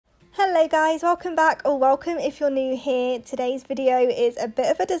Hello guys, welcome back, or welcome if you're new here. Today's video is a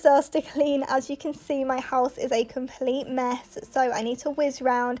bit of a disaster clean. As you can see, my house is a complete mess, so I need to whiz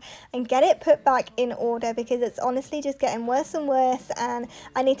round and get it put back in order because it's honestly just getting worse and worse, and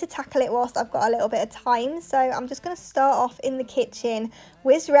I need to tackle it whilst I've got a little bit of time. So I'm just going to start off in the kitchen,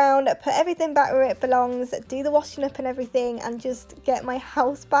 whiz round, put everything back where it belongs, do the washing up and everything, and just get my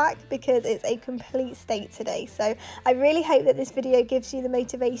house back because it's a complete state today. So I really hope that this video gives you the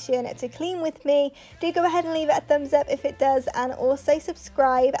motivation to clean with me. Do go ahead and leave it a thumbs up if it does, and also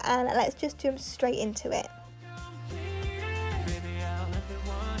subscribe, and let's just jump straight into it.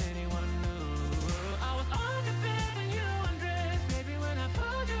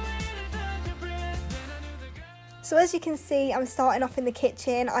 So as you can see, I'm starting off in the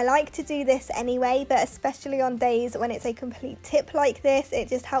kitchen. I like to do this anyway, but especially on days when it's a complete tip like this, it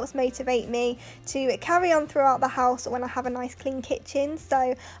just helps motivate me to carry on throughout the house when I have a nice clean kitchen.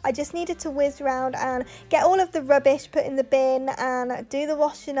 So I just needed to whiz around and get all of the rubbish put in the bin and do the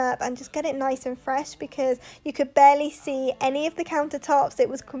washing up and just get it nice and fresh, because you could barely see any of the countertops. It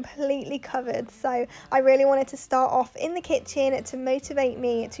was completely covered. So I really wanted to start off in the kitchen to motivate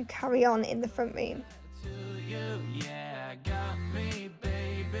me to carry on in the front room. Yeah, got me,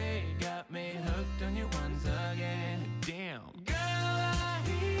 baby, got me hooked on you once again. Damn, girl, I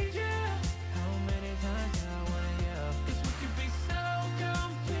need you. How many times do I wanna yell? 'Cause we could be so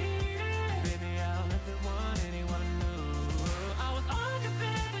complete. Baby, I'll never want anyone new. I was on your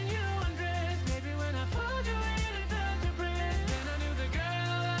bed when you undressed. Baby, when I pulled you in and felt your breath, then I knew the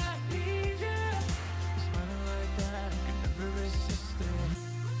girl, I need you. You're smiling like that, I could never resist it.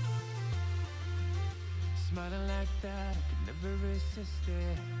 Smiling like that, I could never resist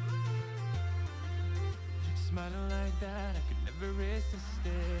it. Smiling like that, I could never resist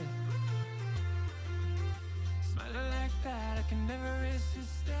it. Smiling like that, I can never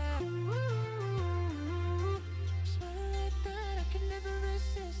resist it. Smiling like that, I can never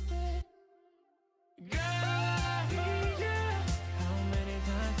resist it. Girl, I need you. How many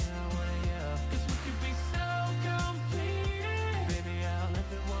times do I wanna yell? 'Cause we could be so complete. Baby, I'll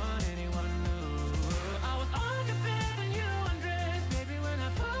never want anyone new. I was on your bed when you undressed. Baby, when I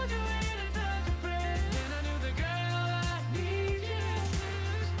pulled you in and felt your breath, then I knew the girl, I need you.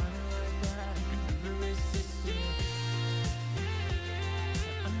 Smiling like that, I could never resist it.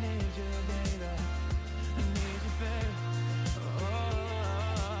 I need you, baby. I need you, baby.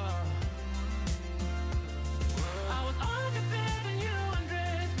 I was on your bed when you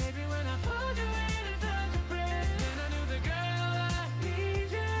undressed. Baby, when I pulled you in and felt your breath, then I knew the girl, I need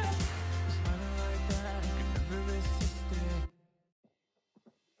you. Smiling like that, I could never resist it.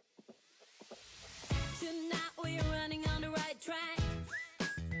 Tonight we're running on the right track.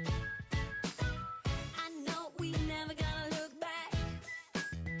 I know we never gonna look back.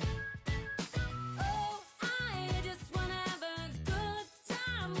 Oh, I just wanna have a good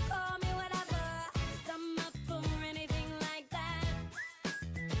time. Call me whatever, 'cause I'm up for anything like that.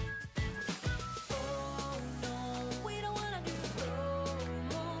 Oh no, we don't wanna do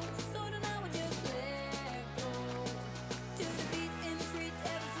slow-mo, so tonight we just let go. To the beat in the streets,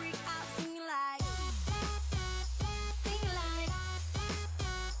 every freak out singing like,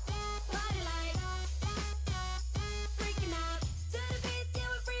 party like, freaking out. To the beat, yeah,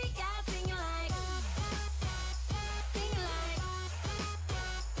 we freak out singing like,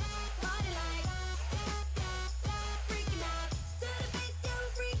 party like, freaking out. To the beat, yeah, we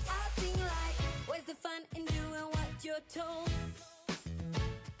freak out singing like, where's the fun in doing what you're told?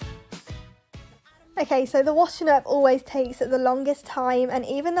 Okay, so the washing up always takes the longest time, and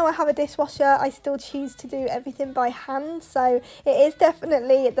even though I have a dishwasher, I still choose to do everything by hand, so it is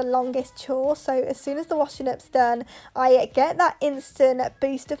definitely the longest chore. So as soon as the washing up's done, I get that instant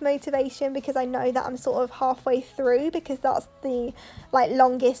boost of motivation because I know that I'm sort of halfway through, because that's the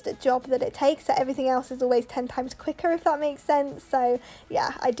longest job that it takes. So everything else is always 10 times quicker, if that makes sense. So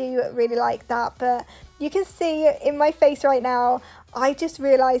yeah, I do really like that. But you can see in my face right now, I just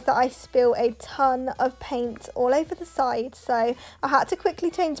realised that I spilled a ton of paint all over the side, so I had to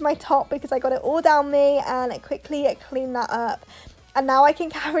quickly change my top because I got it all down me and quickly clean that up. And now I can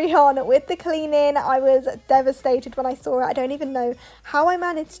carry on with the cleaning. I was devastated when I saw it. I don't even know how I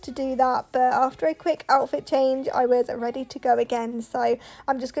managed to do that, but after a quick outfit change, I was ready to go again. So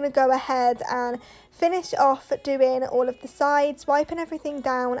I'm just going to go ahead and finish off doing all of the sides, wiping everything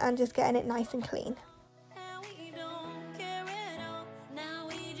down and just getting it nice and clean. And we don't care at all. Now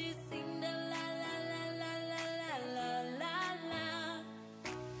we just sing the la la la la la la la la.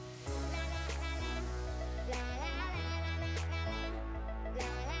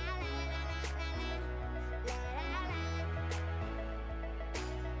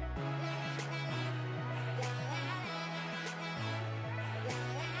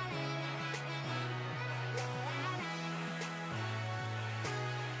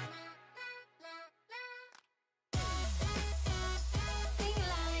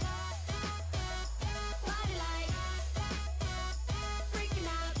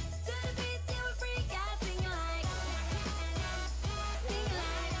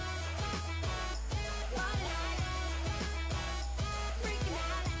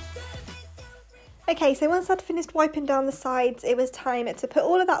 Okay, so once I'd finished wiping down the sides, it was time to put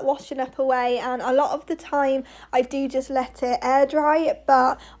all of that washing up away, and a lot of the time I do just let it air dry,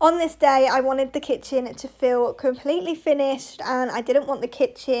 but on this day I wanted the kitchen to feel completely finished, and I didn't want the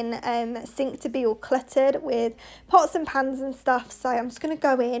kitchen sink to be all cluttered with pots and pans and stuff, so I'm just going to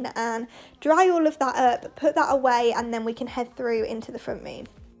go in and dry all of that up, put that away, and then we can head through into the front room.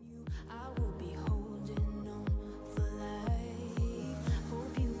 I will be holding on for life.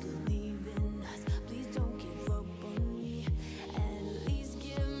 Hope you believe in us. Please don't give up on me. At least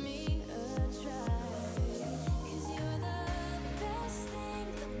give me a try. 'Cause you're the best thing,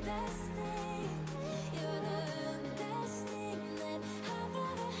 the best thing. You're the best thing that I've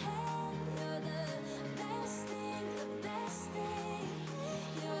ever had. You're the best thing, the best thing.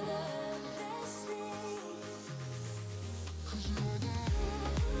 You're the best thing.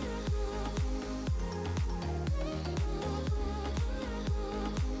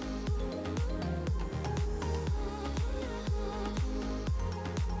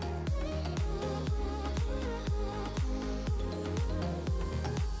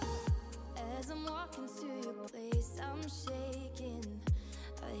 As I'm walking to your place, I'm shaking.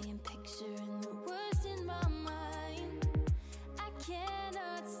 I am picturing the worst in my mind. I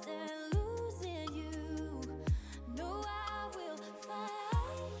cannot stand losing you. No, I will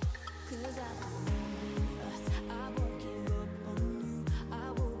fight. 'Cause I believe in us. I won't give up on you. I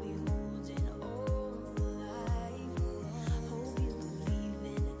will be holding on for life. Hope you believe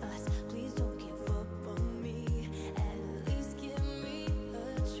in us. Please don't give up on me. At least give me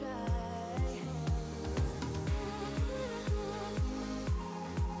a try.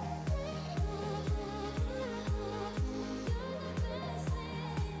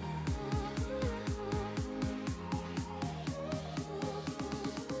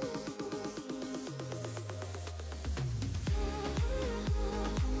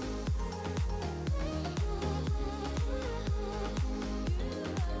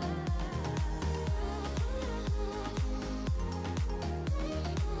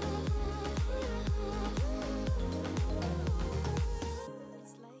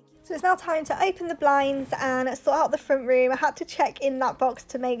 So it's now time to open the blinds and sort out the front room. I had to check in that box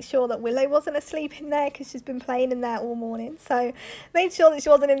to make sure that Willow wasn't asleep in there because she's been playing in there all morning. So made sure that she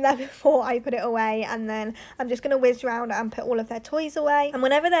wasn't in there before I put it away, and then I'm just going to whiz around and put all of their toys away. And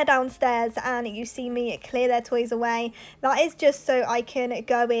whenever they're downstairs and you see me clear their toys away, that is just so I can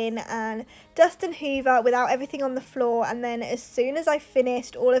go in and dust and hoover without everything on the floor, and then as soon as I've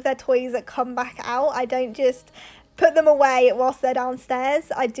finished all of their toys that come back out, I don't just put them away whilst they're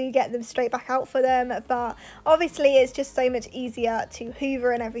downstairs. I do get them straight back out for them, but obviously it's just so much easier to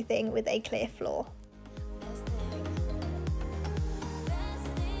hoover and everything with a clear floor. Best thing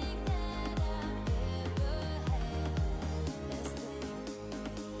that I've ever had. Best thing,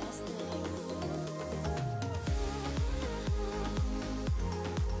 best thing.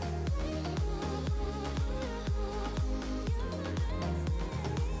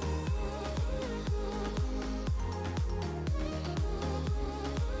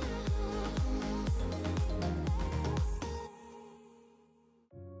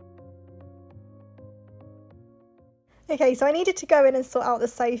 Okay, so I needed to go in and sort out the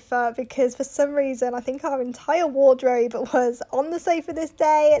sofa because for some reason I think our entire wardrobe was on the sofa this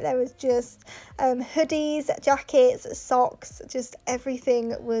day. There was just hoodies, jackets, socks, just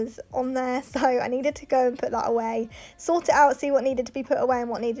everything was on there. So I needed to go and put that away, sort it out, see what needed to be put away and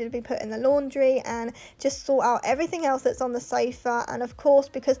what needed to be put in the laundry, and just sort out everything else that's on the sofa. And of course,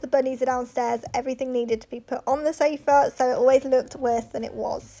 because the bunnies are downstairs, everything needed to be put on the sofa, so it always looked worse than it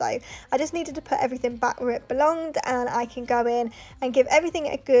was. So I just needed to put everything back where it belonged, and I can go in and give everything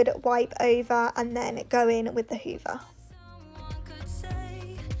a good wipe over and then go in with the hoover. Someone could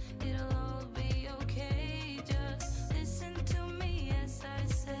say it'll all be okay. Just listen to me as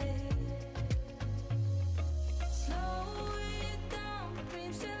I say. Slow it down,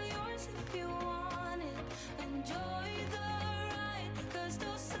 dreams still yours if you want it. Enjoy the ride, 'cause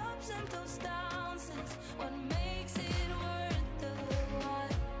those ups and those downs is what makes it worth the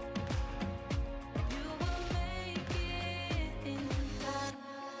while. You will make it in time.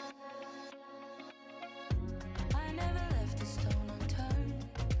 I never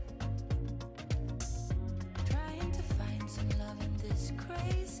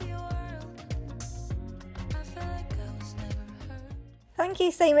thank you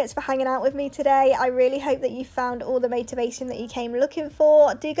so much for hanging out with me today. I really hope that you found all the motivation that you came looking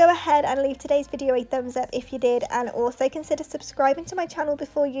for. Do go ahead and leave today's video a thumbs up if you did, and also consider subscribing to my channel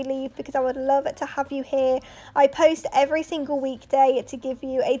before you leave, because I would love to have you here. I post every single weekday to give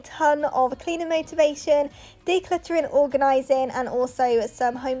you a ton of cleaning motivation, decluttering, organising, and also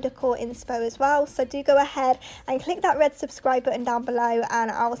some home decor inspo as well. So do go ahead and click that red subscribe button down below,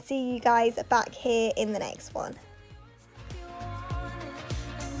 and I'll see you guys back here in the next one.